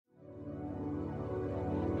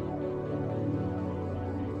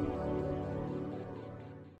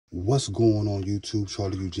What's going on YouTube?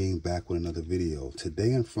 Charlie Eugene back with another video.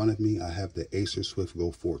 Today in front of me, I have the Acer Swift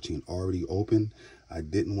Go 14 already open. I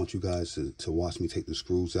didn't want you guys to watch me take the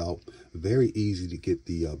screws out. Very easy to get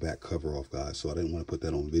the back cover off, guys, so I didn't want to put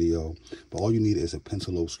that on video. But all you need is a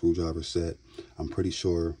pencil lobe screwdriver set. I'm pretty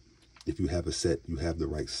sure if you have a set, you have the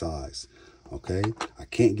right size. Okay, I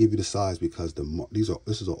can't give you the size because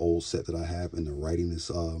this is an old set that I have, and the writing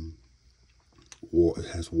is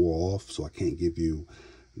has wore off, so I can't give you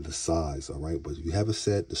the size. All right, but if you have a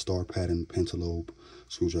set, the star pattern pencil lobe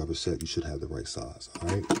screwdriver set, you should have the right size. All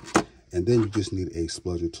right, and then you just need a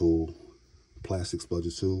spludger tool, plastic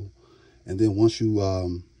spludger tool, and then once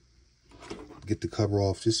you get the cover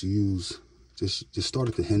off, just start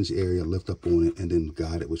at the hinge area, lift up on it, and then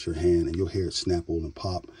guide it with your hand, and you'll hear it snapple and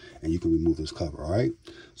pop, and you can remove this cover. All right,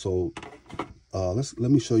 so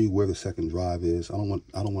let me show you where the second drive is. I don't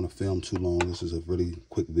want to film too long. This is a really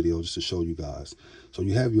quick video just to show you guys. So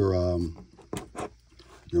you have your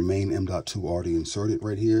main M.2 already inserted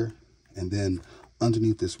right here, and then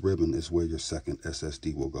underneath this ribbon is where your second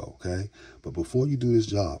SSD will go. Okay, but before you do this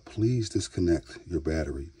job, please disconnect your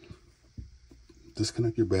battery.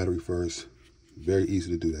 Disconnect your battery first. Very easy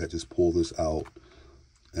to do that. Just pull this out,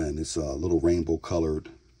 and it's little rainbow colored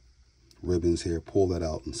ribbons here. Pull that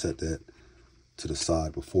out and set that to the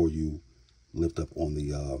side before you lift up on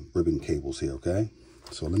the ribbon cables here. Okay,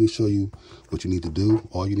 so let me show you what you need to do.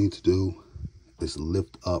 All you need to do is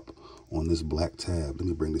lift up on this black tab. Let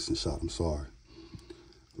me bring this in shot. I'm sorry.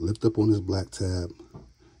 Lift up on this black tab.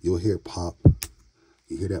 You'll hear it pop.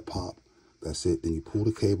 You hear that pop. That's it. Then you pull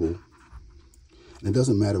the cable. And it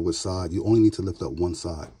doesn't matter which side. You only need to lift up one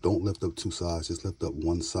side. Don't lift up two sides. Just lift up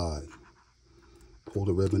one side. Pull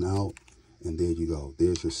the ribbon out, and there you go.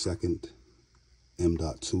 There's your second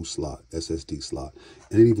M.2 slot, SSD slot.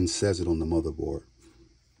 And it even says it on the motherboard,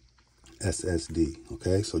 SSD.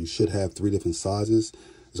 Okay, so you should have 3 different sizes.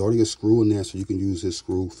 There's already a screw in there, so you can use this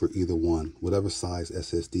screw for either one. Whatever size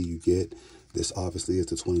SSD you get. This obviously is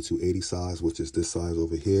the 2280 size, which is this size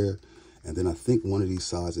over here. And then I think one of these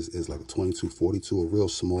sizes is like a 2242, a real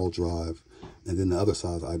small drive. And then the other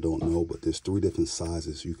size, I don't know, but there's 3 different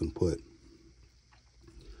sizes you can put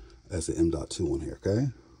as an M.2 on here, okay?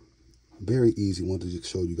 Very easy. Wanted to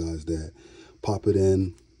show you guys that. Pop it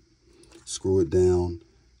in, screw it down,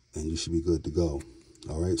 and you should be good to go.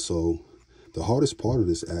 All right, so the hardest part of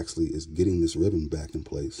this actually is getting this ribbon back in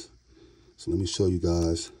place. So let me show you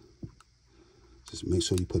guys. Just make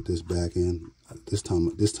sure you put this back in. This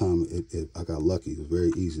time I got lucky. It was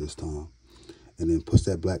very easy this time. And then push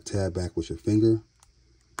that black tab back with your finger.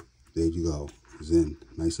 There you go. It's in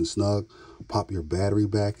nice and snug. Pop your battery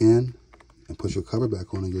back in and put your cover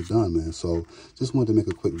back on, and you're done, man. So just wanted to make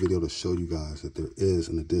a quick video to show you guys that there is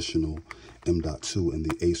an additional M.2 in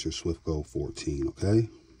the Acer Swift Go 14, okay?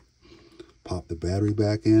 Pop the battery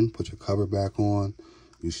back in, put your cover back on.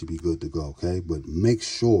 You should be good to go, okay? But make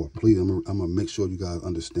sure, please, I'm gonna make sure you guys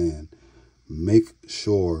understand. Make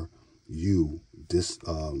sure you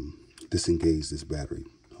disengage this battery,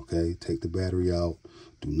 okay? Take the battery out.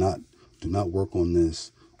 Do not work on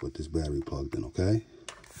this with this battery plugged in, okay?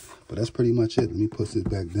 But that's pretty much it. Let me put this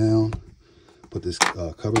back down. Put this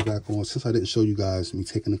cover back on. Since I didn't show you guys me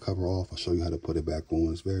taking the cover off, I'll show you how to put it back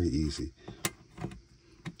on. It's very easy.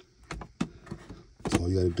 So all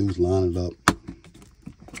you gotta do is line it up.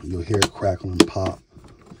 You'll hear it crackle and pop.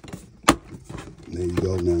 There you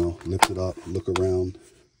go. Now lift it up, look around,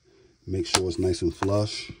 make sure it's nice and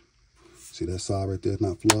flush. See that side right there is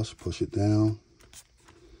not flush. Push it down.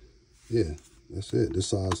 Yeah, that's it. This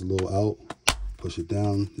side's a little out. Push it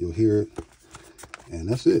down, you'll hear it. And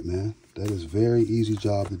that's it, man. That is very easy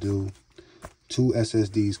job to do. 2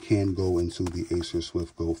 SSDs can go into the Acer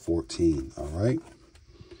Swift Go 14, all right?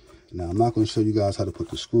 Now, I'm not going to show you guys how to put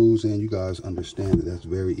the screws in. You guys understand that that's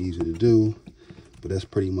very easy to do, but that's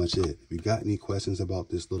pretty much it. If you got any questions about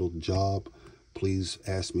this little job, please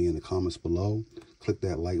ask me in the comments below. Click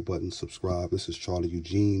that like button, subscribe. This is Charlie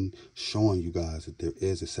Eugene showing you guys that there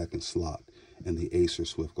is a second slot in the Acer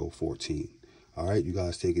Swift Go 14. All right, you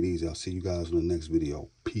guys take it easy. I'll see you guys in the next video.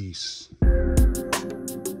 Peace.